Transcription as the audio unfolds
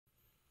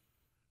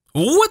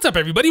What's up,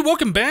 everybody?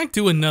 Welcome back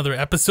to another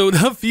episode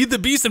of Feed the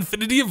Beast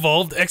Infinity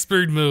Evolved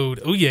Expert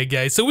Mode. Oh yeah,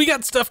 guys, so we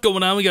got stuff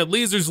going on. We got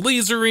lasers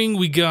lasering,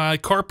 we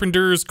got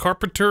carpenters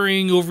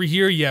carpentering over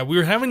here. Yeah, we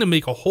were having to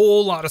make a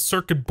whole lot of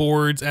circuit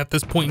boards at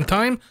this point in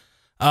time.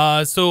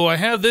 So I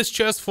have this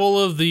chest full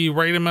of the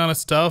right amount of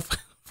stuff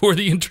for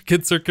the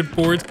intricate circuit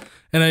boards.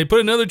 And I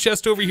put another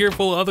chest over here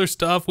full of other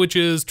stuff, which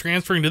is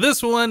transferring to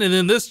this one. And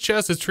then this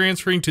chest is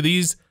transferring to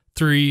these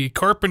three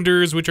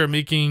carpenters, which are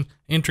making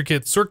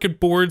intricate circuit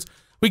boards.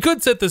 We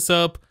could set this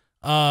up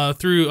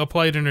through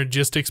applied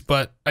energistics,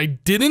 but I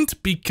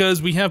didn't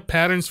because we have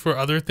patterns for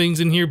other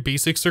things in here.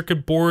 Basic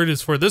circuit board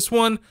is for this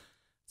one.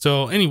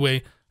 So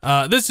anyway,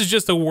 this is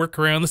just a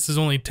workaround. This is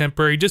only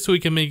temporary, just so we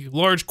can make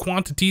large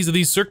quantities of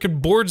these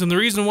circuit boards. And the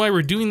reason why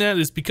we're doing that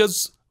is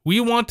because we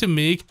want to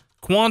make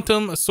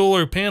quantum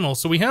solar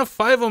panels. So we have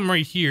 5 of them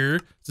right here.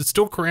 Is it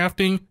still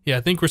crafting? Yeah,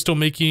 I think we're still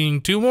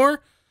making 2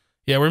 more.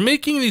 Yeah, we're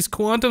making these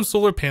quantum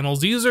solar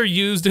panels. These are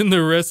used in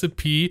the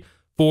recipe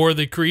for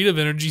the creative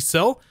energy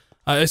cell.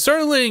 I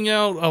started laying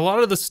out a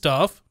lot of the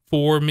stuff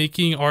for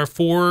making our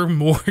 4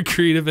 more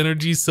creative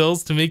energy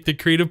cells to make the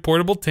creative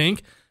portable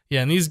tank.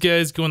 Yeah, and these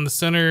guys go in the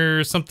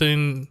center,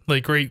 something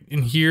like right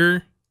in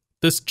here,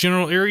 this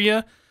general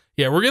area.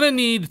 Yeah, we're gonna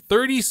need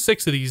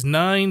 36 of these,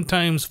 9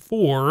 times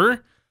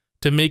 4,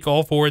 to make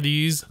all 4 of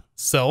these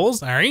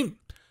cells. All right,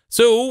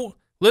 so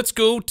let's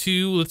go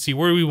to, let's see,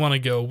 where do we want to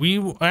go?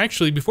 We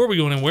actually, before we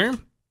go anywhere,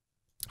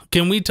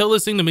 can we tell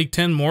this thing to make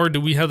 10 more?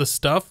 Do we have the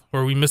stuff,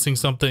 or are we missing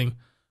something?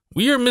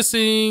 We are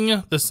missing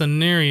the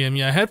Cenarium.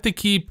 Yeah, I have to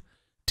keep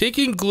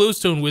taking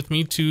glowstone with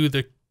me to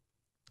the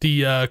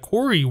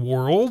quarry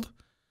world.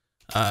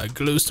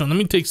 Glowstone, let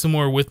me take some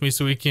more with me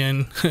so we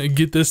can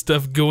get this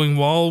stuff going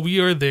while we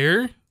are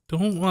there.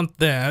 Don't want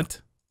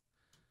that.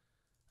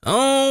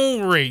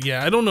 All right,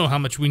 yeah, I don't know how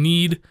much we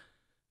need,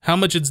 how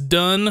much it's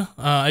done.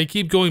 I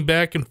keep going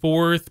back and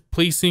forth,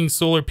 placing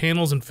solar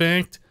panels, in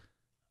fact.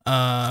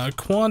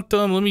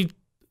 Quantum, let me,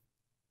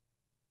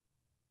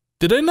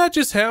 did I not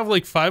just have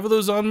like 5 of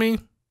those on me?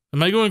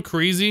 Am I going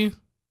crazy?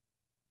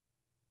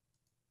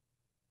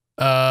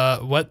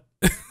 What?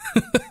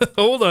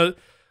 Hold on,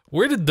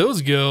 where did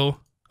those go?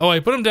 Oh, I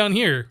put them down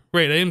here.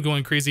 Right, I am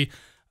going crazy.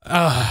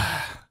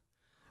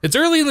 It's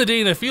early in the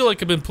day and I feel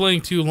like I've been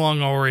playing too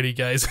long already,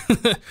 guys.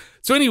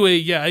 So anyway,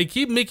 yeah, I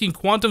keep making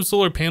quantum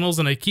solar panels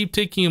and I keep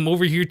taking them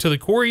over here to the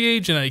quarry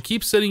age and I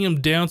keep setting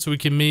them down so we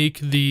can make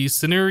the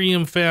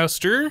Cenarium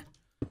faster.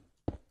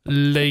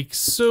 Like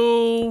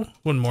so.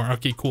 One more.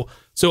 Okay, cool.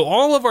 So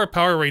all of our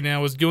power right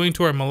now is going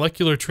to our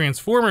molecular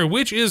transformer,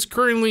 which is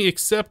currently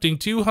accepting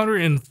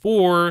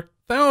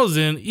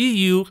 204,000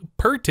 EU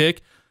per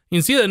tick. You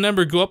can see that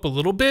number go up a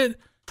little bit.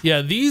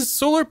 Yeah, these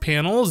solar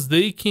panels,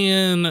 they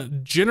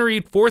can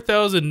generate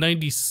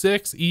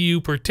 4,096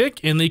 EU per tick,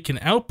 and they can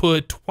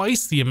output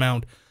twice the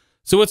amount.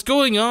 So what's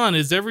going on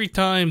is every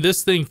time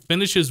this thing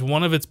finishes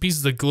one of its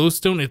pieces of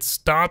glowstone, it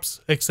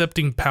stops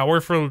accepting power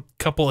for a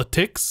couple of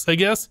ticks, I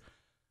guess.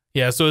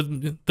 Yeah, so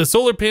the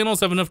solar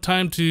panels have enough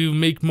time to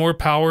make more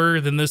power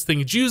than this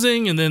thing is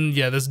using, and then,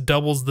 yeah, this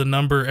doubles the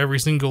number every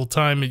single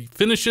time it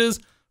finishes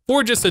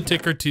for just a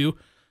tick or two.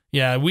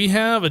 Yeah, we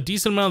have a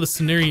decent amount of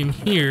the Cenarium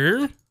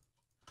here.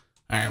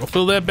 All right, we'll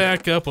fill that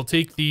back up. We'll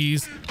take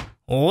these.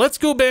 Let's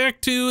go back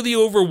to the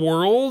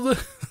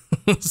overworld.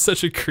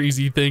 Such a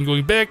crazy thing,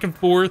 going back and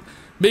forth,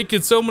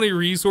 making so many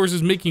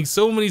resources, making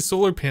so many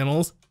solar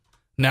panels.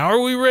 Now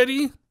are we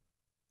ready?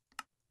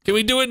 Can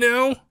we do it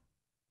now?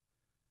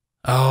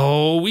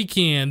 Oh, we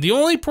can. The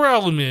only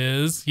problem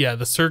is, yeah,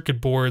 the circuit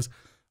boards.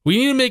 We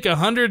need to make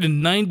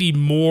 190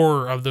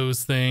 more of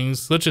those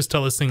things. Let's just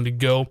tell this thing to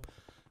go.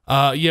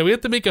 Yeah, we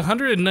have to make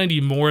 190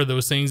 more of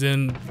those things,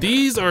 and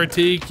these are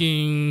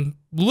taking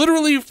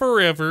literally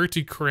forever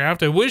to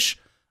craft. I wish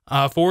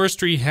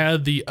forestry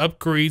had the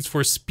upgrades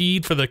for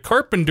speed for the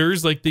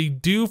carpenters like they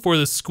do for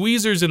the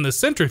squeezers and the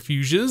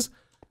centrifuges.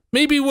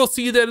 Maybe we'll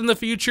see that in the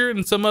future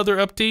in some other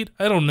update.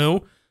 I don't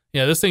know.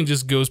 Yeah, this thing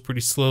just goes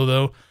pretty slow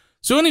though.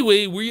 So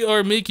anyway, we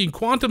are making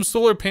quantum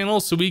solar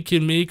panels so we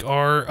can make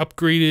our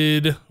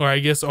upgraded, or I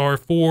guess our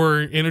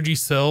 4 energy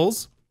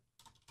cells.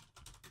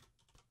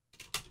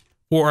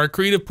 For our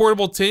creative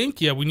portable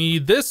tank, yeah, we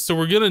need this. So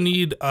we're gonna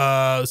need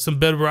some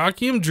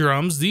bedrockium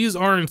drums. These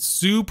aren't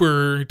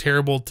super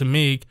terrible to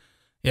make.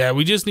 Yeah,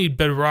 we just need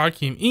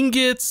bedrockium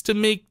ingots to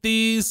make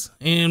these,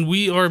 and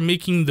we are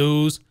making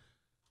those.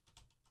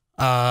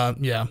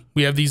 Yeah,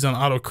 we have these on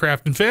auto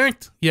craft. In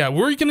fact, yeah,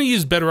 we're gonna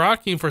use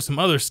bedrockium for some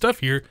other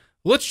stuff here.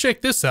 Let's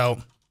check this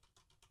out.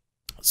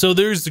 So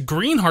there's the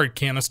Green Heart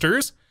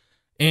Canisters.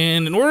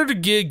 And in order to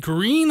get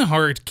Green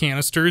Heart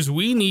Canisters,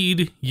 we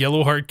need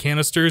Yellow Heart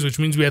Canisters, which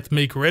means we have to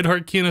make Red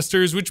Heart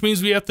Canisters, which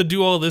means we have to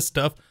do all this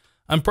stuff.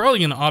 I'm probably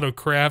going to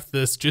auto-craft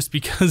this just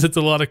because it's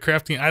a lot of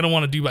crafting I don't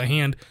want to do by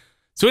hand.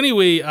 So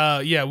anyway,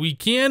 yeah, we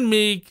can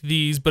make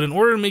these, but in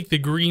order to make the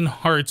Green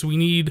Hearts, we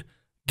need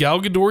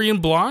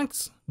Galgadorian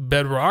blocks,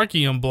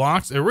 Bedrockium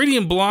blocks,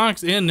 Iridium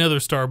blocks, and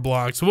Nether Star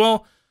blocks.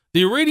 Well,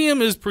 the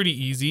Iridium is pretty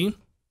easy.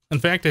 In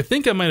fact, I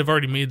think I might have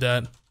already made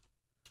that.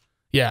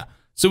 Yeah,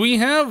 so we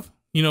have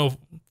you know,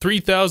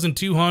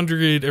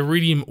 3,200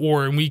 iridium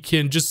ore, and we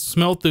can just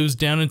smelt those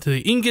down into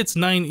the ingots.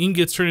 9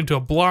 ingots turn into a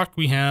block.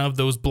 We have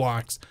those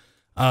blocks.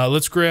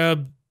 Let's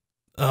grab,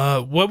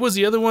 what was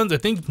the other ones? I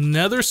think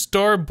Nether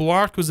Star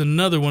block was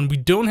another one. We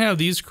don't have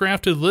these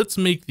crafted. Let's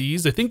make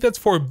these. I think that's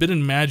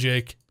Forbidden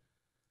Magic.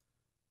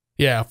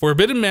 Yeah,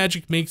 Forbidden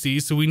Magic makes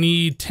these, so we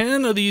need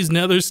 10 of these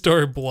Nether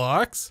Star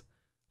blocks.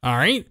 All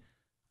right.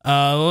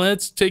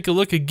 Let's take a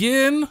look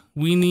again.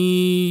 We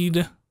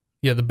need,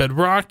 yeah, the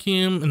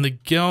Bedrockium and the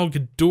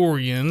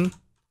Galgadorian.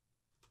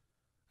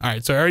 All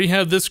right, so I already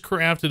have this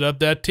crafted up.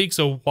 That takes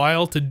a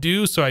while to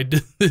do, so I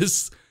did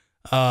this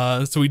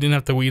so we didn't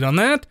have to wait on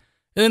that.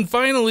 And then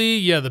finally,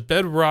 yeah, the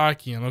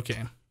Bedrockium.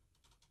 Okay.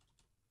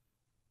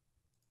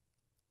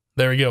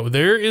 There we go.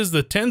 There is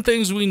the 10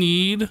 things we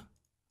need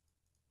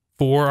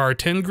for our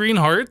 10 green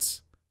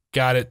hearts.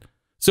 Got it.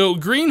 So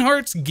green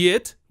hearts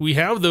we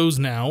have those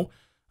now.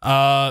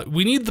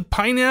 We need the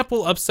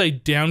pineapple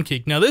upside down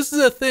cake. Now this is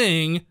a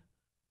thing.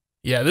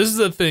 Yeah, this is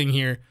a thing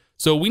here.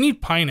 So we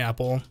need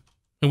pineapple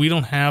and we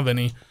don't have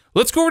any.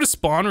 Let's go over to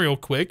spawn real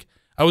quick.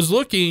 I was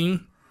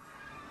looking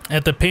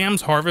at the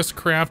Pam's Harvest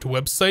Craft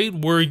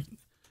website where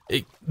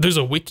there's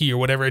a wiki or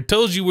whatever. It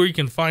tells you where you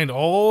can find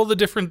all the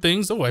different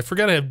things. Oh, I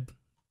forgot I have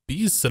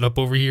bees set up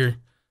over here.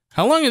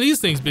 How long have these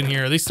things been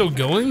here? Are they still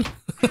going?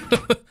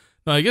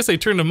 No, I guess I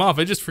turned them off.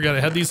 I just forgot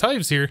I had these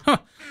hives here. Huh.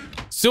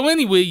 So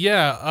anyway,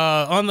 yeah,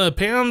 on the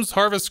Pam's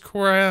Harvest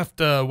Craft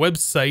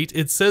website,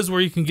 it says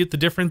where you can get the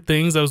different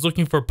things. I was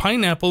looking for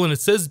pineapple, and it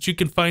says that you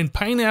can find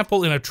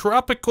pineapple in a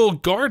tropical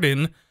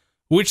garden,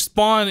 which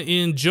spawn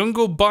in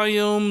jungle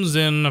biomes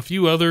and a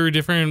few other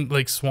different,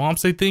 like,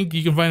 swamps, I think.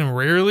 You can find them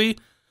rarely.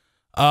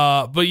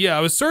 But yeah,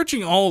 I was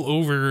searching all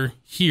over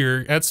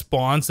here at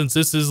spawn, since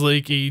this is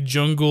like a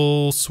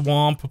jungle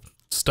swamp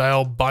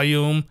style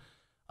biome.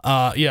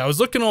 Yeah, I was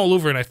looking all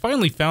over and I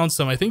finally found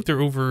some. I think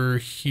they're over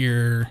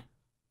here.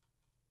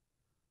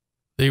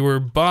 They were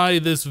by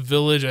this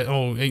village.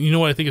 Oh, you know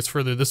what? I think it's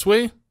further this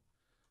way.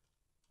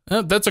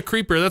 That's a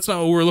creeper. That's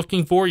not what we're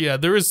looking for. Yeah,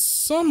 there is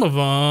some of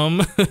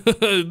them.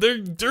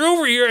 they're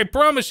over here. I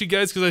promise you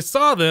guys, because I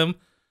saw them.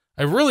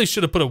 I really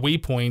should have put a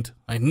waypoint.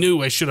 I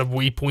knew I should have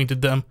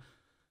waypointed them.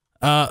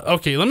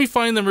 Okay, let me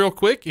find them real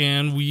quick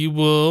and we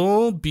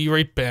will be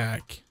right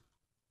back.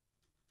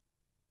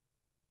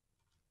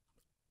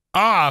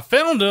 Ah,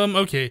 found them.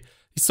 Okay.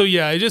 So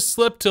yeah, I just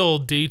slept till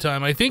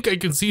daytime. I think I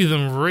can see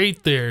them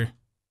right there.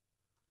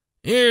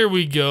 Here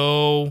we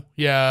go.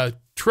 Yeah,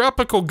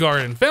 tropical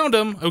garden. Found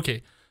them.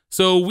 Okay.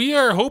 So we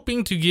are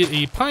hoping to get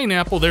a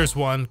pineapple. There's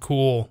one.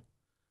 Cool.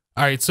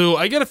 All right, so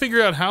I got to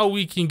figure out how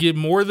we can get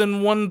more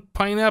than one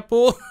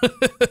pineapple.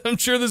 I'm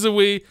sure there's a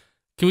way.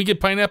 Can we get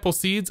pineapple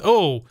seeds?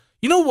 Oh,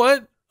 you know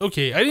what?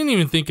 Okay, I didn't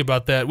even think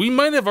about that. We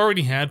might have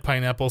already had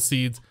pineapple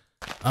seeds.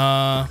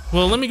 Well,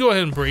 let me go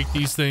ahead and break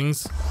these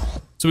things.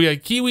 So we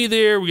got kiwi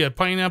there, we got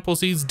pineapple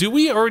seeds. Do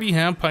we already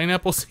have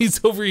pineapple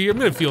seeds over here? I'm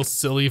gonna feel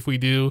silly if we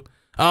do.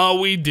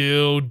 Oh, we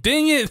do.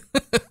 Dang it.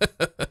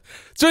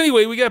 So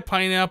anyway, we got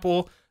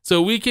pineapple.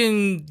 So we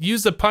can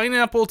use the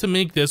pineapple to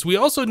make this. We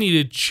also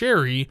needed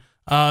cherry.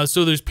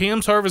 So there's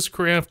Pam's Harvest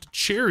Craft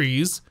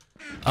cherries.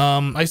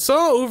 I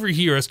saw over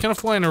here, I was kind of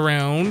flying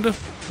around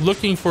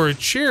looking for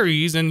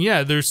cherries, and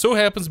yeah, there so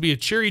happens to be a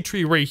cherry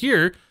tree right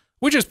here,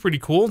 which is pretty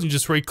cool. You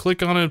just right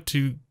click on it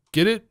to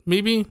get it,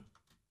 maybe?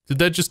 Did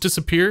that just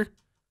disappear?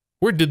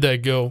 Where did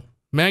that go?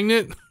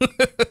 Magnet?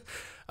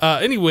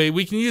 Anyway,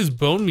 we can use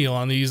bone meal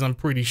on these, I'm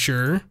pretty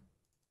sure.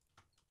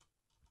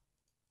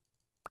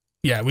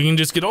 Yeah, we can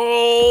just get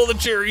all the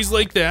cherries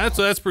like that,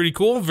 so that's pretty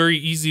cool. Very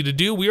easy to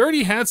do. We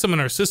already had some in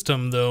our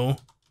system, though.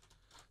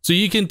 So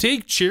you can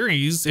take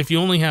cherries if you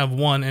only have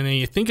one, and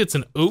I think it's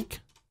an oak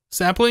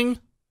sapling.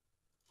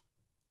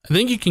 I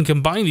think you can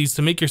combine these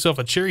to make yourself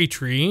a cherry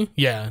tree.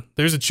 Yeah,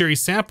 there's a cherry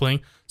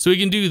sapling. So we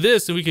can do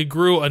this, and we could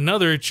grow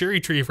another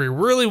cherry tree if we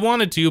really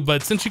wanted to,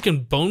 but since you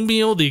can bone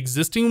meal the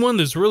existing one,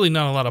 there's really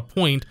not a lot of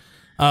point.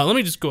 Let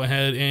me just go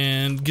ahead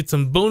and get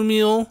some bone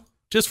meal.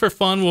 Just for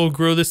fun, we'll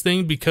grow this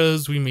thing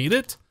because we made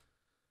it.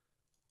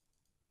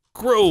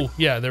 Grow.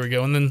 Yeah, there we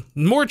go. And then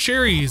more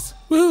cherries.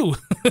 Woo!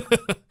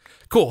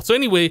 Cool. So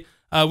anyway,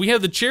 we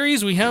have the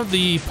cherries, we have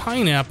the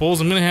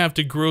pineapples. I'm going to have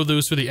to grow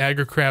those for the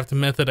AgriCraft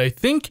method, I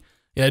think.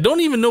 Yeah, I don't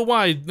even know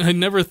why I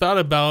never thought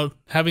about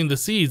having the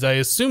seeds. I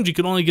assumed you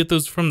could only get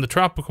those from the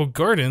tropical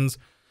gardens.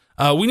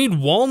 We need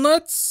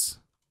walnuts.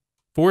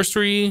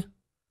 Forestry.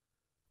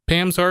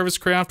 Pam's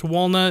Harvest Craft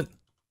walnut.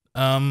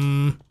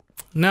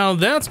 Now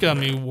that's got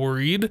me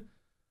worried.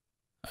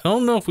 I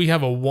don't know if we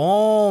have a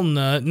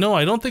walnut. No,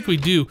 I don't think we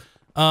do.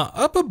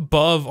 Up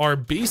above our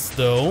base,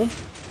 though.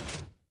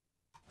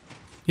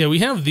 Yeah, we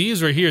have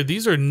these right here.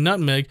 These are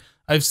nutmeg.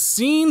 I've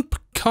seen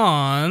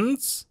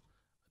pecans.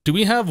 Do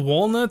we have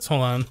walnuts?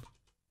 Hold on.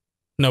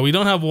 No, we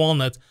don't have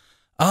walnuts.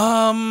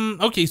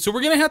 Okay, so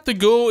we're gonna have to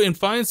go and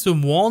find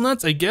some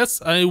walnuts. I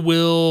guess I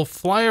will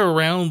fly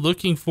around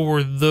looking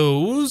for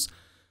those.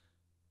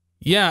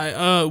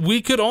 Yeah, we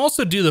could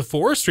also do the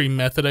forestry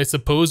method, I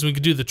suppose. We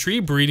could do the tree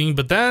breeding,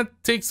 but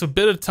that takes a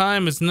bit of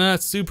time. It's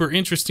not super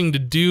interesting to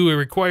do. It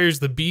requires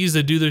the bees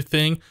to do their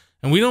thing.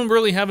 And we don't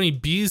really have any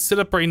bees set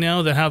up right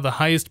now that have the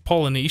highest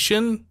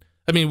pollination.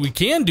 I mean, we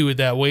can do it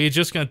that way. It's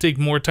just going to take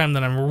more time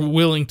than I'm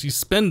willing to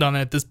spend on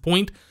it at this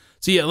point.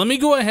 So yeah, let me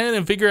go ahead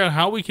and figure out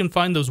how we can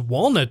find those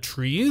walnut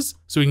trees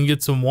so we can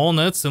get some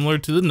walnuts similar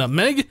to the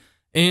nutmeg.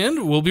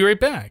 And we'll be right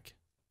back.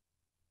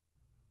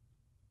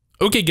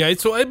 Okay guys,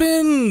 so I've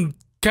been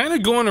kind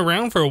of going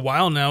around for a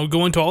while now,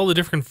 going to all the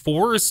different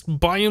forest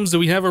biomes that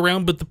we have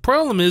around, but the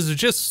problem is there's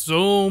just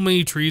so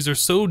many trees are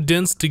so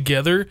dense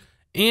together,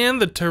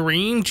 and the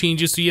terrain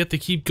changes, so you have to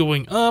keep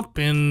going up,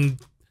 and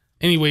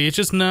anyway, it's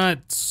just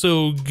not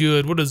so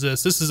good. What is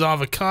this? This is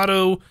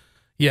avocado.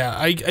 Yeah,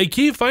 I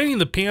keep finding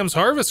the Pam's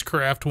Harvest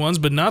Craft ones,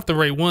 but not the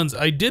right ones.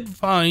 I did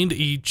find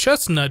a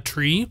chestnut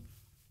tree.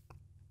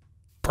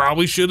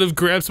 Probably should have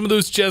grabbed some of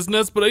those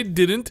chestnuts, but I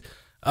didn't.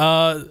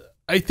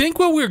 I think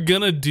what we're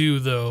gonna do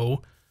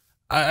though,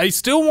 I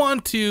still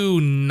want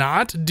to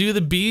not do the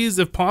bees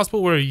if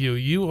possible. What are you?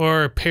 You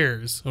are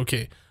pears.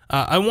 Okay.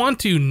 I want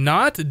to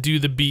not do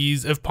the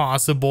bees if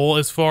possible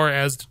as far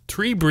as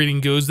tree breeding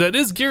goes. That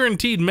is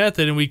guaranteed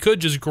method and we could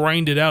just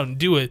grind it out and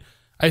do it.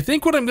 I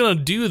think what I'm gonna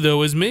do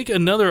though is make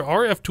another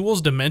RF Tools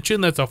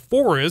dimension that's a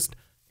forest,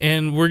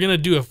 and we're gonna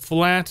do a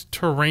flat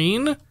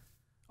terrain.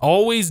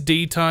 Always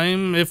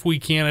daytime if we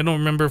can. I don't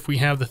remember if we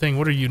have the thing.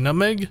 What are you,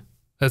 nutmeg?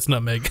 That's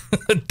nutmeg.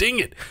 Dang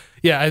it.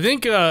 Yeah, I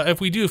think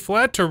if we do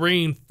flat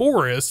terrain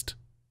forest,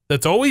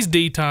 that's always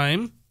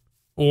daytime,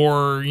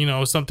 or, you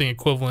know, something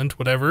equivalent,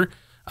 whatever,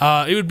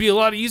 it would be a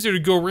lot easier to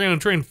go around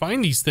and try and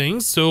find these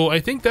things. So I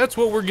think that's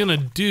what we're going to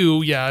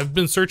do. Yeah, I've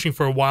been searching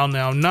for a while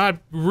now, not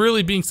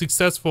really being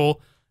successful,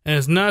 and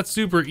it's not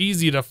super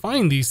easy to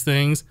find these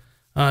things.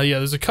 Yeah,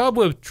 there's a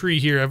cobweb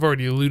tree here. I've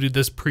already alluded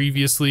this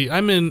previously.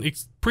 I'm in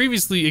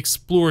previously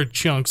explored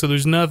chunk, so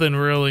there's nothing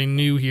really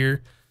new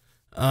here.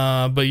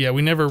 But yeah,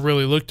 we never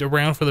really looked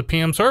around for the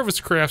Pam's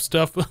Harvest Craft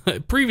stuff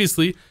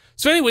previously.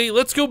 So anyway,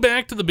 let's go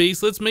back to the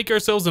base. Let's make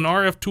ourselves an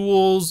RF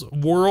Tools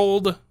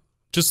world,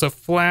 just a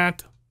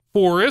flat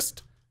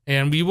forest,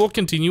 and we will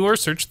continue our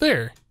search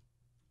there.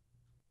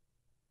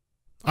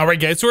 All right,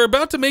 guys, so we're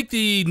about to make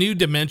the new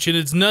dimension.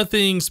 It's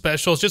nothing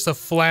special. It's just a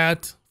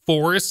flat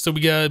forest. So we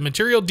got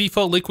material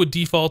default, liquid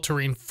default,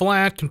 terrain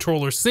flat,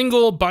 controller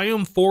single,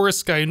 biome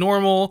forest, sky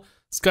normal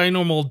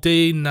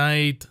day,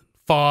 night,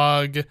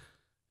 fog,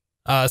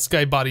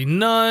 sky body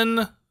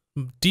none,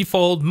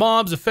 default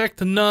mobs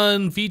effect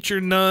none,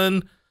 feature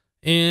none,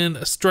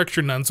 and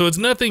structure none. So it's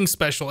nothing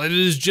special. It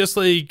is just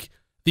like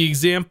the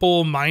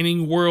example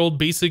mining world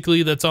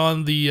basically that's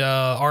on the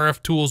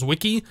RF Tools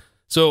wiki.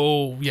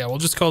 So yeah, we'll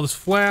just call this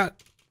flat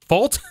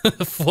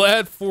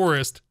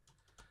forest.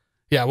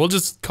 Yeah, we'll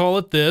just call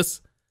it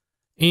this.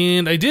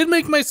 And I did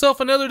make myself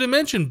another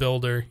dimension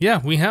builder.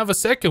 Yeah, we have a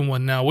second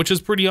one now, which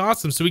is pretty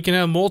awesome. So we can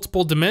have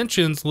multiple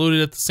dimensions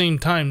loaded at the same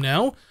time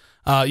now.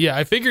 Yeah,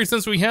 I figured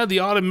since we had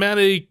the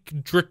automatic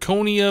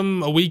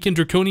awakened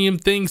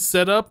draconium thing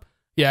set up,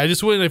 yeah, I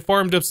just went and I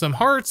farmed up some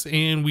hearts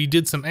and we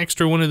did some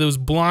extra one of those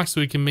blocks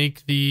so we can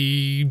make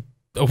the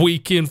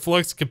awakened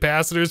flux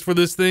capacitors for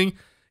this thing.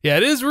 Yeah,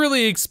 it is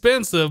really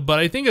expensive, but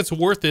I think it's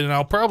worth it, and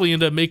I'll probably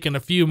end up making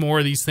a few more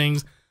of these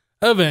things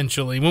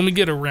eventually when we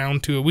get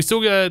around to it. We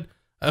still got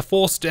a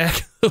full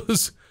stack of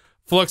those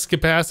flux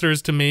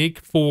capacitors to make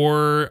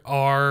for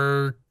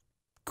our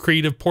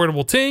creative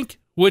portable tank,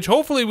 which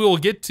hopefully we will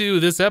get to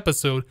this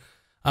episode.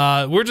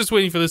 We're just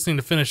waiting for this thing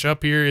to finish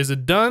up here. Is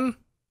it done?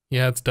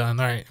 Yeah, it's done.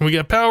 All right, and we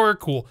got power.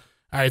 Cool.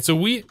 All right, so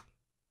we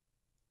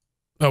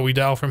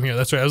dial from here.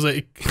 That's right. I was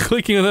like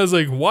clicking on that. I was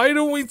like, why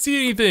don't we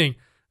see anything?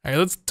 All right,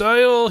 let's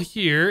dial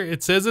here.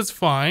 It says it's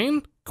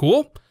fine.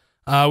 Cool.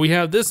 We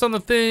have this on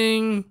the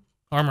thing.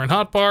 Armor and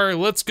hotbar.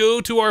 Let's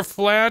go to our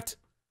flat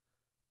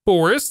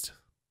forest.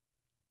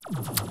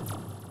 Oh,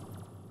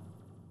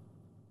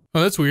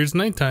 that's weird. It's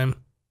nighttime.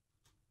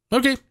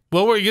 Okay.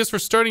 Well, I guess we're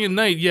starting at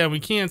night. Yeah, we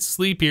can't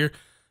sleep here.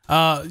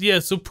 Yeah,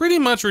 so pretty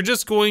much we're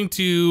just going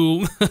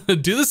to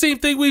do the same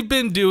thing we've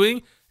been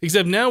doing,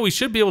 except now we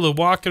should be able to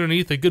walk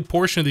underneath a good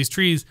portion of these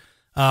trees.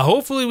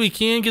 Hopefully we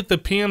can get the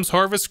Pam's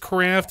Harvest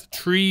Craft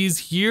trees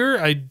here.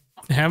 I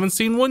haven't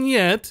seen one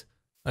yet.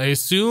 I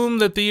assume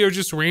that they are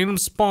just random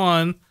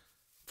spawn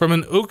from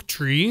an oak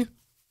tree.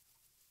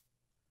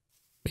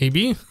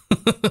 Maybe.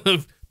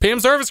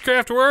 Pam's Harvest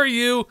Craft, where are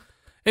you?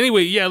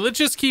 Anyway, yeah, let's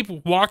just keep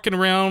walking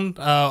around.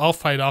 I'll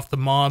fight off the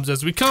mobs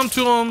as we come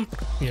to them.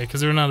 Yeah, because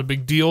they're not a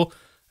big deal.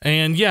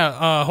 And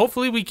yeah,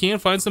 hopefully we can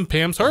find some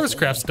Pam's Harvest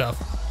Craft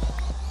stuff.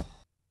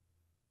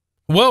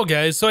 Well,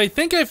 guys, so I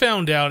think I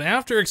found out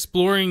after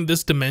exploring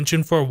this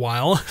dimension for a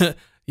while.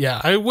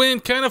 Yeah, I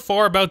went kind of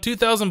far, about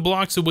 2,000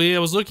 blocks away. I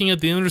was looking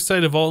at the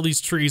underside of all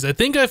these trees. I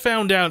think I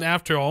found out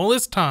after all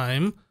this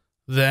time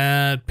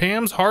that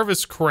Pam's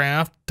Harvest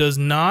Craft does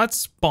not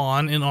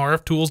spawn in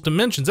RF Tools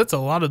dimensions. That's a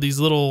lot of these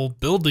little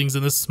buildings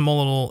in this small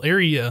little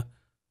area.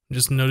 I'm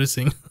just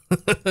noticing.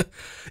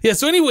 Yeah,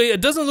 so anyway, it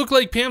doesn't look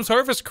like Pam's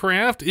Harvest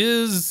Craft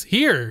is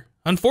here.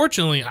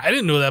 Unfortunately, I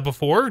didn't know that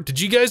before. Did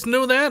you guys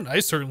know that? I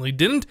certainly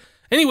didn't.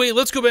 Anyway,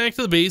 let's go back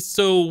to the base.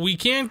 So we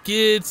can't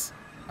get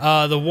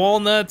the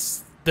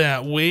walnuts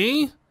that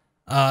way.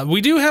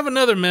 We do have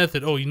another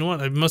method. Oh, you know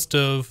what? I must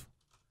have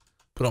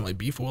put all my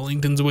beef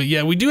Wellingtons away.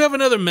 Yeah, we do have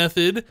another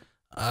method.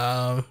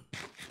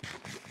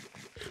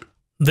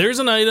 There's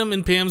an item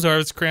in Pam's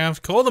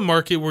Harvestcraft called the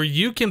market where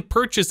you can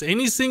purchase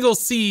any single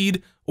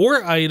seed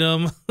or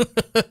item.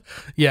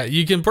 Yeah,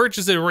 you can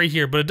purchase it right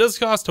here, but it does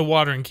cost a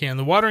watering can.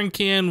 The watering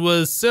can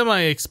was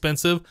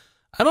semi-expensive.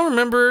 I don't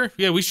remember.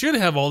 Yeah, we should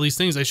have all these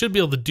things. I should be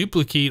able to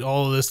duplicate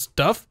all of this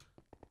stuff.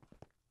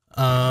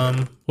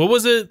 What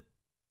was it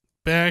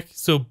back?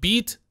 So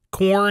beet,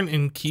 corn,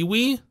 and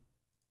kiwi.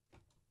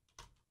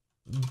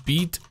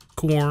 Beet,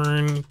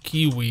 corn,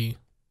 kiwi.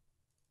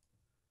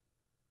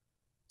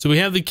 So we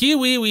have the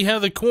kiwi, we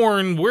have the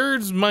corn.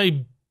 Where's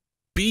my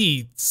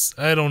beets?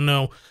 I don't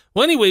know.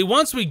 Well, anyway,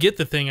 once we get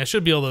the thing, I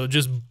should be able to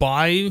just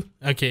buy.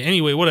 Okay,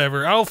 anyway,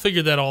 whatever. I'll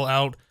figure that all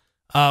out.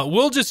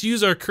 We'll just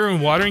use our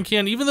current watering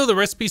can. Even though the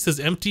recipe says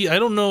empty, I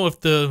don't know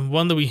if the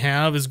one that we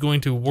have is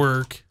going to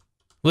work.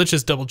 Let's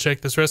just double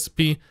check this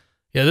recipe.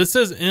 Yeah, this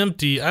says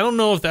empty. I don't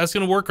know if that's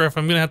going to work or if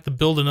I'm going to have to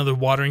build another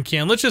watering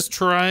can. Let's just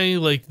try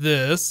like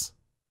this.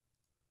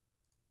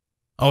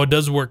 Oh, it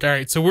does work. All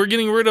right, so we're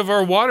getting rid of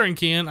our watering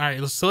can. All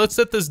right, so let's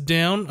set this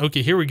down.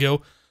 Okay, here we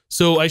go.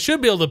 So I should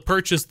be able to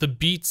purchase the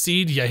beet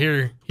seed. Yeah,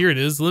 here it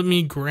is. Let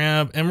me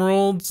grab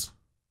emeralds.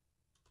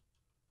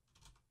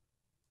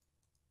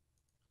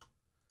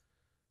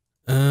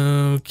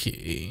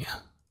 Okay.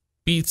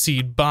 Beet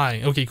seed,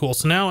 buy. Okay, cool.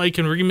 So now I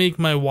can remake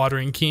my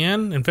watering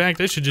can. In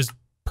fact, I should just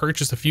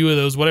purchase a few of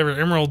those. Whatever,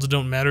 emeralds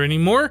don't matter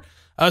anymore.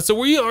 So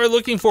we are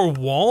looking for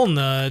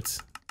walnut.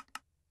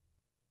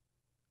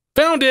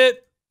 Found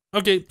it!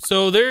 Okay,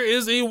 so there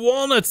is a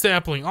walnut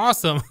sapling.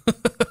 Awesome.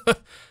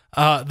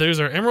 There's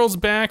our emeralds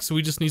back, so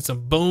we just need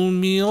some bone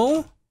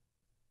meal.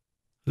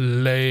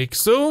 Like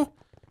so.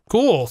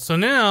 Cool. So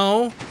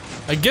now,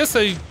 I guess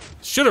I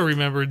should have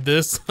remembered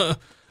this.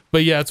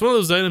 But yeah, it's one of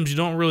those items you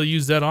don't really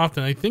use that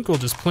often. I think we'll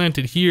just plant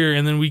it here,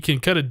 and then we can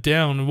cut it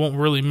down. It won't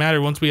really matter.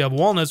 Once we have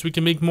walnuts, we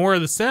can make more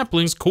of the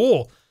saplings.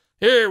 Cool.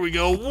 Here we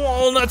go.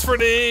 Walnuts for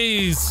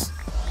days.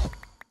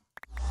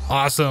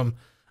 Awesome.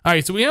 All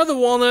right, so we have the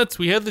walnuts,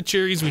 we have the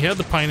cherries, we have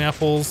the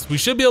pineapples. We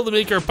should be able to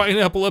make our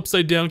pineapple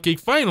upside down cake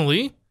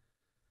finally.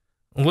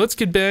 Let's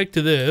get back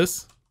to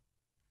this.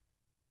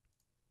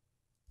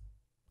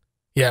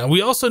 Yeah, we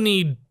also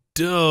need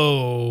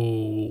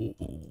dough.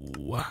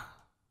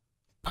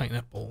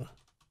 Pineapple.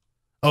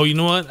 Oh, you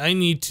know what? I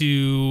need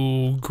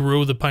to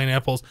grow the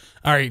pineapples.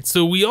 All right,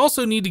 so we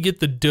also need to get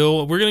the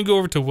dough. We're going to go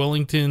over to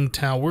Wellington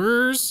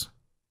Towers.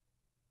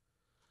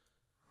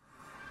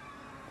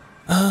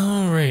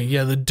 All right,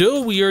 yeah, the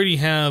dough we already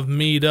have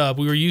made up.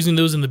 We were using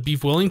those in the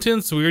beef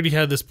Wellington, so we already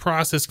had this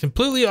process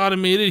completely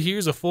automated.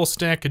 Here's a full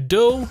stack of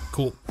dough.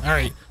 Cool. All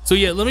right, so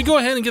yeah, let me go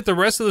ahead and get the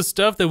rest of the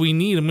stuff that we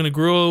need. I'm gonna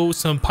grow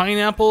some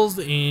pineapples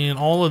and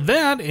all of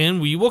that, and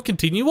we will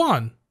continue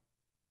on.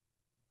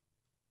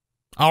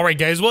 All right,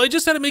 guys, well, I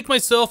just had to make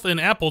myself an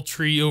apple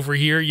tree over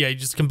here. Yeah, you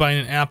just combine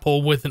an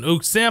apple with an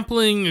oak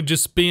sapling, and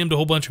just spammed a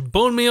whole bunch of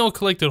bone meal,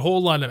 collected a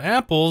whole lot of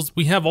apples.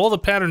 We have all the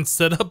patterns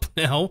set up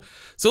now.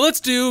 So let's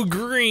do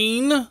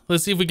green.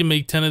 Let's see if we can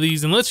make 10 of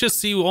these, and let's just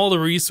see all the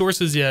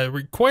resources. Yeah, it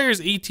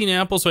requires 18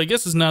 apples, so I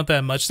guess it's not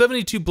that much.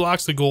 72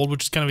 blocks of gold,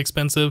 which is kind of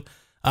expensive.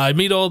 I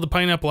made all the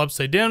pineapple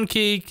upside down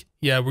cake.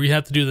 Yeah, we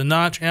have to do the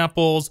notch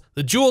apples,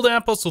 the jeweled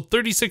apples, so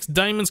 36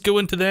 diamonds go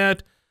into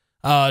that.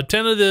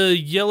 10 of the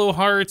yellow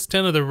hearts,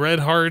 10 of the red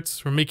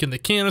hearts. We're making the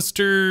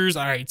canisters.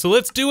 All right, so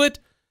let's do it.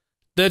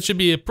 That should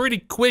be a pretty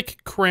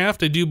quick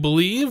craft, I do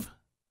believe.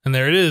 And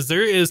there it is.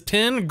 There is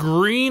 10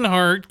 Green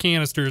Heart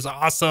Canisters.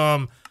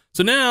 Awesome.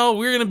 So now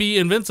we're going to be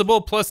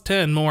invincible plus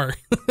 10 more.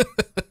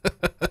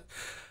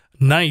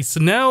 Nice. So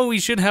now we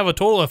should have a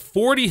total of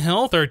 40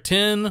 health, or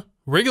 10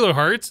 regular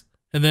hearts,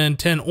 and then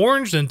 10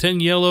 orange, then 10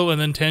 yellow, and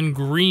then 10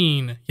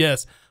 green.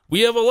 Yes. We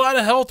have a lot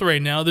of health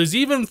right now. There's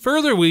even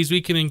further ways we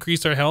can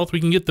increase our health. We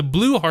can get the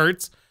blue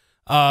hearts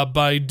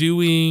by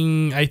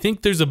doing, I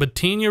think there's a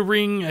Botania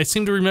ring. I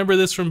seem to remember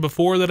this from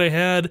before that I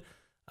had.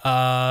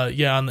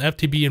 Yeah, on the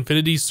FTB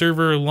Infinity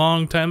server a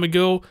long time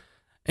ago.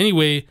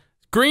 Anyway,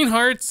 green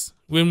hearts,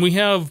 when we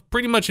have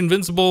pretty much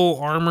invincible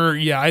armor,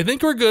 yeah, I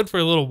think we're good for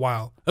a little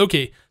while.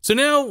 Okay, so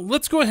now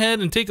let's go ahead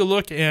and take a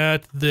look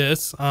at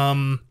this.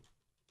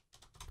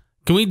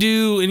 Can we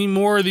do any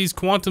more of these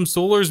quantum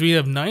solars? We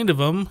have 9 of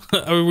them.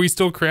 Are we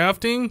still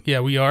crafting?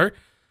 Yeah, we are.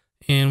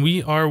 And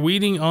we are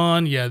waiting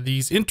on, yeah,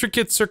 these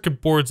intricate circuit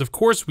boards. Of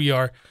course we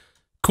are.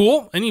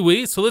 Cool.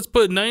 Anyway, so let's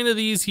put 9 of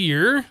these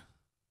here.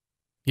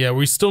 Yeah,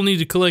 we still need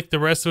to collect the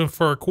rest of them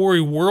for our quarry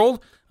world.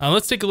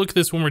 Let's take a look at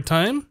this one more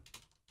time.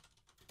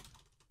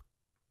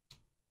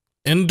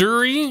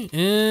 Energy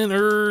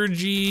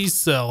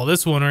cell.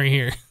 This one right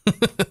here.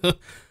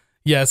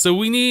 Yeah, so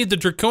we need the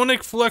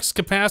draconic flux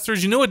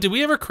capacitors. You know what? Did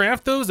we ever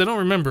craft those? I don't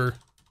remember.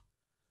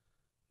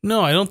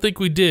 No, I don't think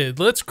we did.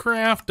 Let's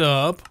craft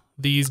up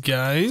these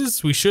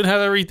guys. We should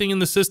have everything in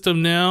the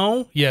system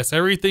now. Yes,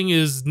 everything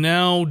is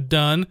now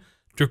done.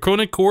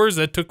 Draconic cores,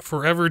 that took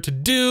forever to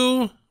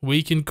do.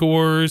 Weakened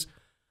cores.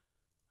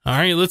 All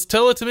right, let's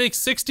tell it to make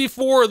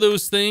 64 of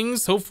those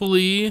things.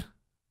 Hopefully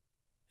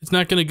it's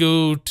not going to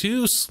go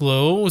too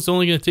slow. It's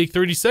only going to take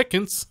 30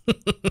 seconds.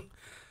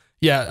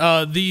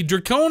 Yeah,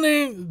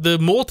 the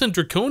molten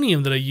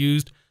draconium that I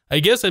used, I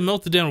guess I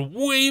melted down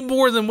way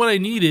more than what I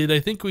needed. I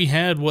think we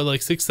had, what,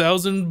 like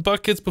 6,000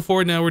 buckets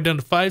before. Now we're down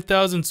to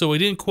 5,000, so I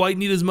didn't quite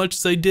need as much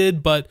as I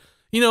did. But,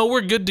 you know,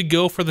 we're good to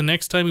go for the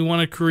next time we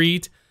want to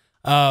create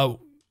 4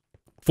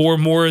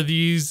 more of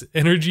these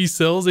energy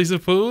cells, I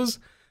suppose.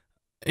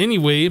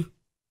 Anyway,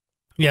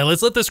 yeah,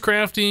 let's let this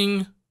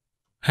crafting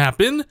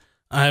happen.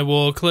 I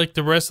will collect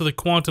the rest of the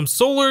quantum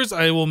solars.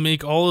 I will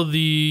make all of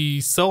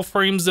the cell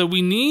frames that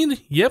we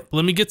need. Yep,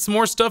 let me get some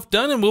more stuff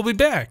done and we'll be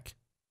back.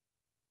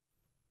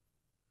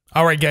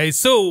 All right, guys,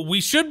 so we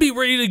should be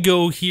ready to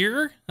go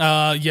here.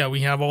 Yeah,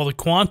 we have all the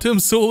quantum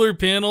solar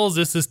panels.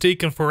 This has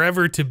taken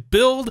forever to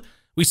build.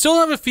 We still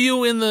have a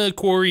few in the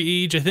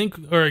quarry age, I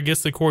think, or I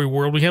guess the quarry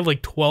world. We have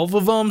like 12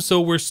 of them, so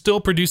we're still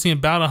producing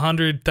about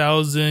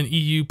 100,000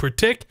 EU per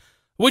tick,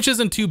 which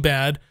isn't too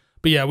bad.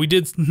 But yeah, we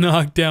did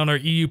knock down our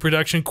EU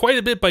production quite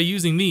a bit by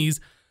using these.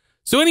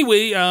 So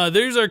anyway,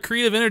 there's our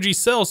creative energy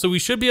cell, so we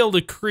should be able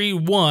to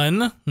create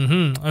one.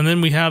 And then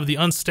we have the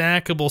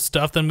unstackable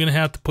stuff that I'm going to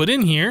have to put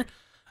in here.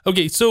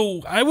 Okay,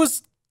 so I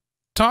was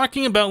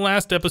talking about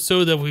last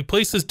episode that if we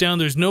place this down,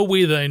 there's no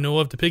way that I know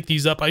of to pick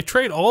these up. I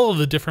tried all of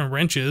the different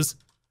wrenches.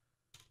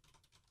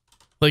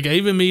 Like, I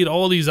even made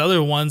all these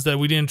other ones that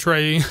we didn't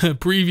try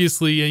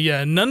previously. And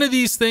yeah, none of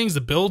these things,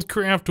 the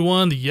Buildcraft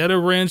one, the Yetta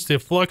wrench, the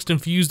Fluxed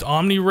Infused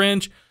Omni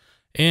wrench,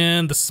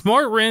 and the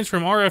Smart wrench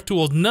from RF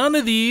Tools, none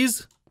of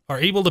these are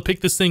able to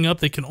pick this thing up.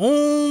 They can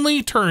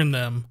only turn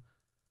them.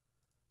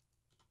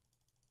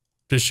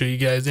 Just show you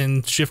guys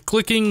in shift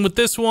clicking with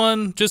this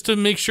one, just to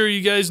make sure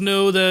you guys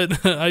know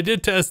that I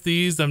did test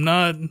these. I'm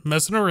not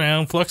messing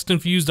around. Fluxed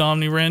Infused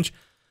Omni wrench.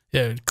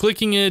 Yeah,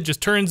 clicking it just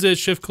turns it,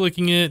 shift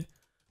clicking it,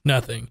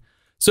 nothing.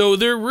 So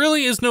there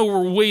really is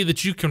no way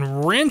that you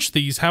can wrench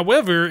these.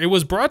 However, it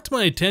was brought to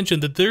my attention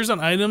that there's an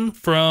item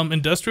from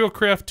Industrial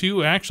Craft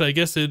 2. Actually, I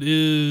guess it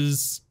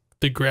is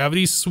the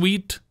Gravity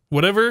Suite,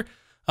 whatever.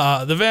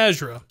 The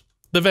Vajra.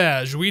 The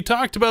Vaj. We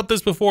talked about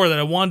this before, that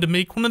I wanted to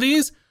make one of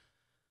these.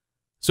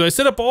 So I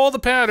set up all the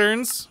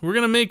patterns. We're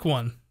going to make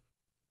one.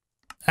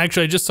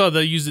 Actually, I just saw that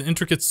I used an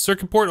intricate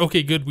circuit board.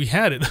 Okay, good. We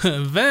had it.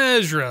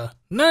 Vajra.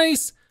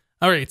 Nice.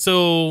 All right,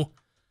 so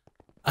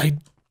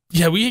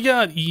yeah, we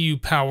got EU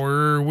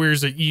power. Where's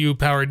the EU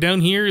power?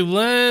 Down here.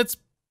 Let's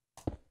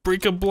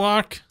break a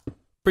block.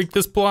 Break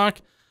this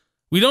block.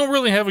 We don't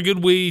really have a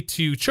good way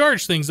to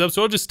charge things up,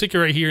 so I'll just stick it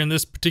right here in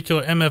this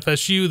particular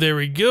MFSU. There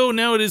we go.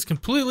 Now it is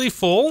completely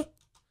full.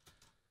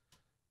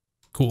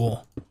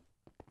 Cool.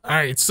 All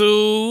right,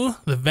 so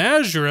the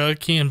Vajra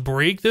can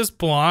break this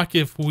block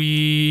if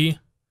we...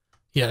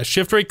 Yeah,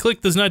 shift right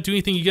click does not do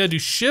anything. You gotta do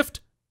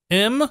shift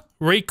M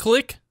right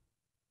click.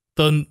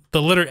 The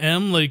letter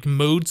M, like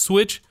mode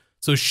switch.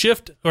 So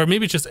shift, or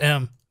maybe it's just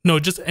M. No,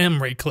 just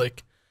M right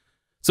click.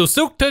 So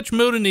Silk Touch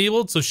mode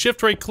enabled, so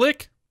shift right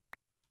click.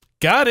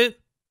 Got it.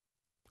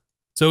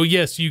 So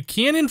yes, you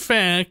can in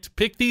fact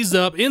pick these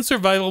up in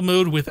survival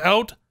mode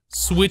without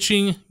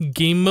switching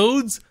game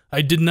modes.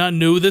 I did not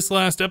know this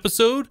last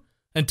episode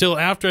until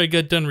after I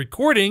got done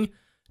recording.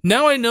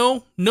 Now I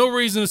know, no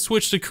reason to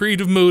switch to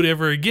creative mode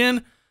ever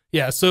again.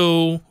 Yeah,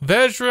 so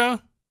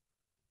Vajra,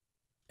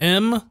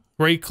 M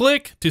right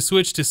click to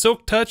switch to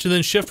Silk Touch, and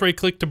then shift right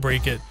click to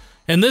break it.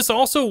 And this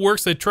also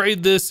works. I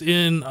tried this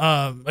in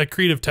a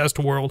creative test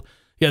world.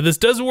 Yeah, this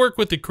does work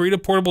with the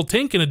creative portable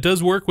tank, and it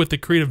does work with the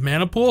creative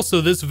mana pool.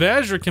 So this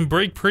Vajra can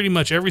break pretty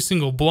much every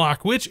single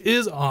block, which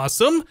is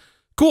awesome.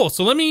 Cool.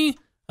 So let me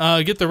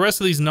get the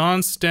rest of these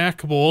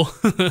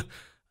non-stackable.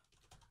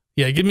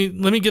 Yeah,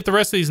 let me get the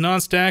rest of these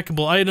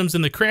non-stackable items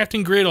in the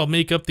crafting grid. I'll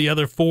make up the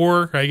other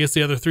 4, or I guess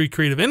the other 3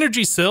 creative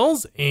energy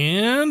cells,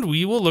 and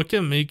we will look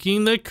at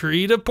making the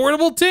creative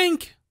portable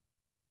tank.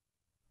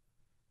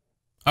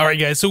 All right,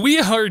 guys, so we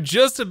are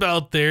just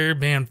about there.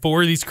 Man,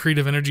 4 of these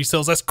creative energy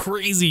cells, that's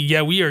crazy.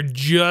 Yeah, we are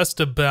just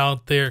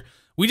about there.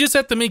 We just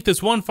have to make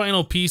this one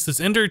final piece, this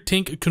Ender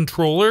Tank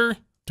controller.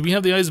 Do we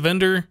have the Eyes of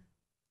Ender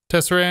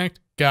Tesseract?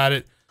 Got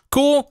it.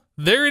 Cool,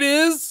 there it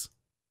is.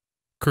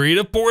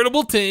 Creative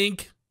portable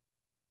tank.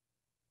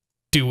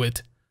 Do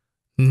it.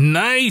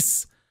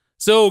 Nice.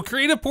 So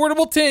creative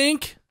portable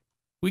tank.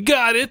 We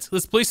got it.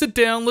 Let's place it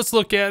down. Let's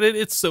look at it.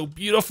 It's so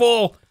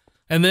beautiful.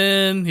 And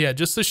then, yeah,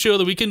 just to show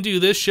that we can do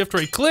this, shift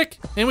right click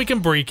and we can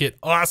break it.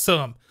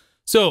 Awesome.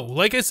 So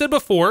like I said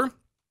before,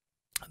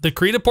 the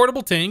creative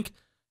portable tank,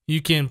 you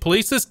can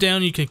place this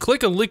down. You can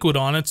click a liquid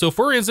on it. So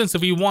for instance,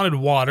 if we wanted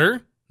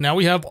water, now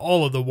we have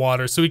all of the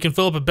water. So we can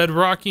fill up a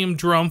bedrockium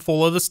drum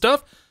full of the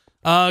stuff.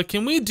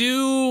 Can we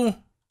do,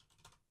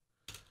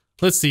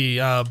 let's see,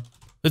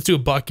 let's do a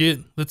bucket.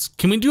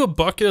 Can we do a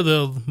bucket of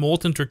the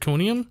molten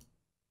draconium?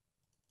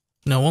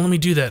 No, well, let me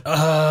do that.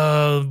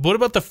 What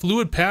about the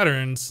fluid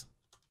patterns?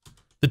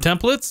 The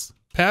templates?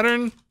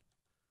 Pattern?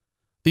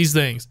 These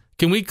things.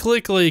 Can we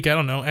click like, I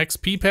don't know,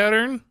 XP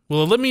pattern?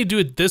 Well, let me do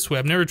it this way.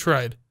 I've never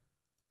tried.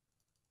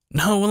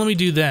 No, well, let me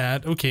do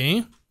that.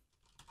 Okay.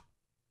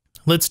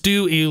 Let's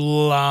do a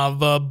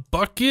lava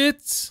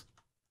bucket.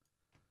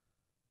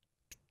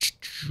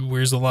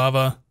 Where's the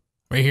lava?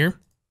 Right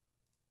here.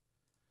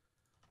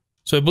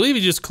 So I believe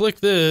you just click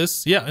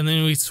this. Yeah, and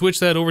then we switch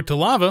that over to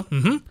lava.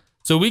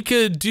 So we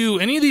could do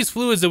any of these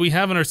fluids that we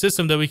have in our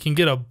system that we can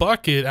get a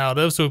bucket out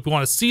of. So if we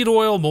want a seed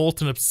oil,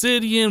 molten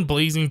obsidian,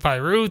 blazing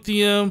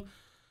pyrotheum,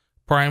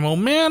 primal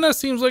mana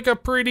seems like a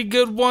pretty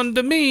good one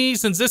to me,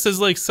 since this is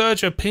like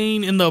such a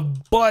pain in the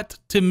butt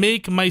to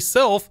make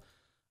myself.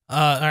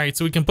 All right,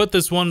 so we can put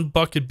this one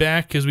bucket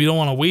back because we don't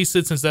want to waste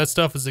it since that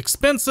stuff is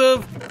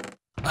expensive.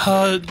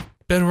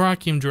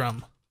 Bedrockium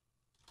drum.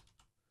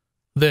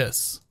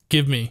 This.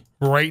 Give me.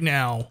 Right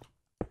now.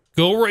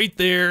 Go right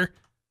there.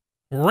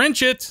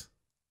 Wrench it.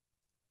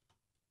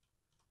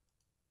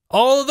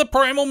 All of the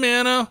primal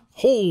mana.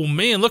 Oh,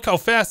 man, look how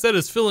fast that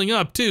is filling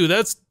up, too.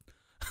 That's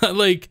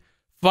like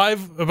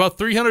about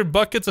 300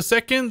 buckets a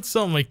second.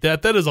 Something like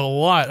that. That is a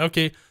lot.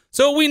 Okay.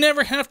 So we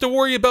never have to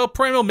worry about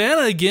primal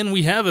mana again.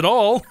 We have it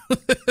all.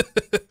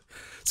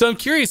 So I'm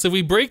curious if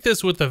we break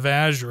this with the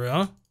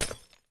Vajra.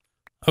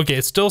 Okay,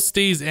 it still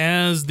stays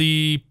as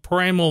the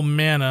primal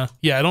mana.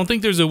 Yeah, I don't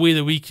think there's a way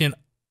that we can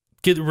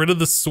get rid of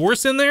the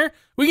source in there.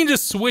 We can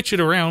just switch it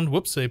around.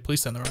 Whoops, I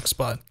placed that in the wrong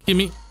spot. Give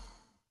me.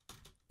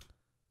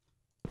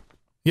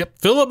 Yep,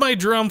 fill up my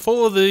drum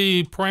full of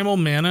the primal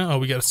mana. Oh,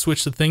 we got to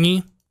switch the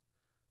thingy.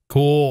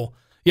 Cool.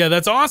 Yeah,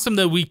 that's awesome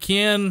that we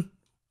can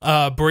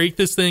break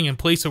this thing and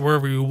place it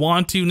wherever we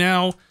want to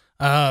now.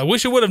 I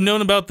wish I would have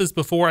known about this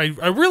before.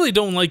 I really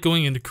don't like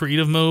going into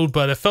creative mode,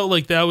 but I felt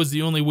like that was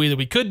the only way that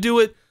we could do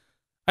it.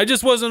 I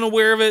just wasn't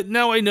aware of it.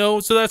 Now I know,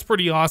 so that's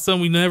pretty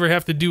awesome. We never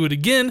have to do it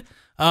again.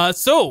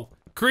 So,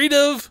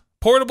 creative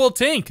portable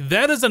tank.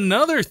 That is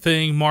another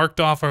thing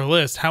marked off our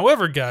list.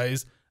 However,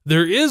 guys,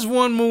 there is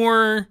one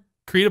more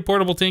creative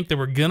portable tank that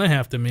we're gonna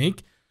have to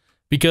make,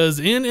 because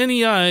in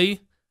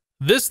NEI,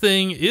 this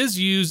thing is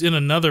used in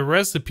another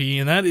recipe,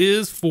 and that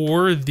is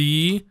for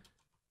the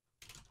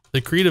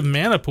creative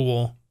mana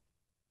pool.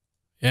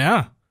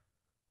 Yeah.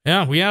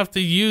 Yeah, we have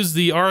to use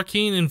the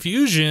arcane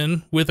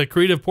infusion with a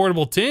creative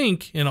portable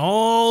tank and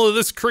all of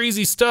this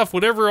crazy stuff,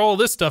 whatever all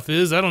this stuff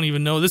is. I don't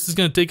even know. This is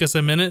going to take us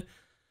a minute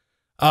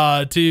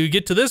to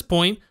get to this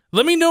point.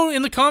 Let me know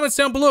in the comments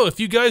down below if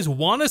you guys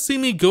want to see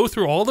me go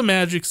through all the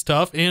magic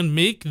stuff and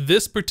make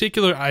this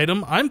particular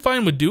item. I'm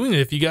fine with doing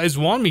it if you guys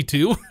want me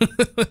to.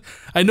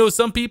 I know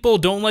some people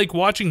don't like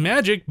watching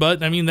magic,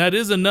 but I mean, that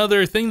is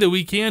another thing that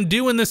we can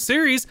do in this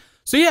series.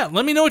 So yeah,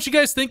 let me know what you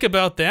guys think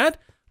about that.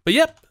 But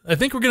yep, I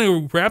think we're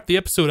going to wrap the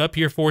episode up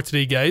here for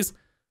today, guys.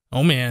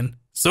 Oh man,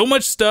 so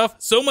much stuff,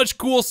 so much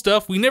cool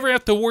stuff. We never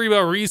have to worry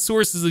about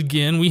resources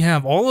again. We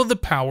have all of the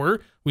power.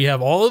 We have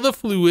all of the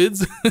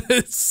fluids.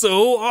 It's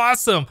so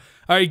awesome.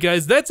 All right,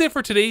 guys, that's it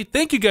for today.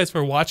 Thank you guys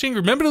for watching.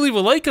 Remember to leave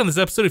a like on this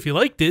episode if you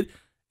liked it.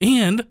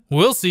 And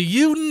we'll see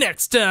you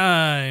next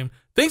time.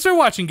 Thanks for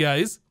watching,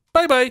 guys.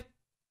 Bye-bye.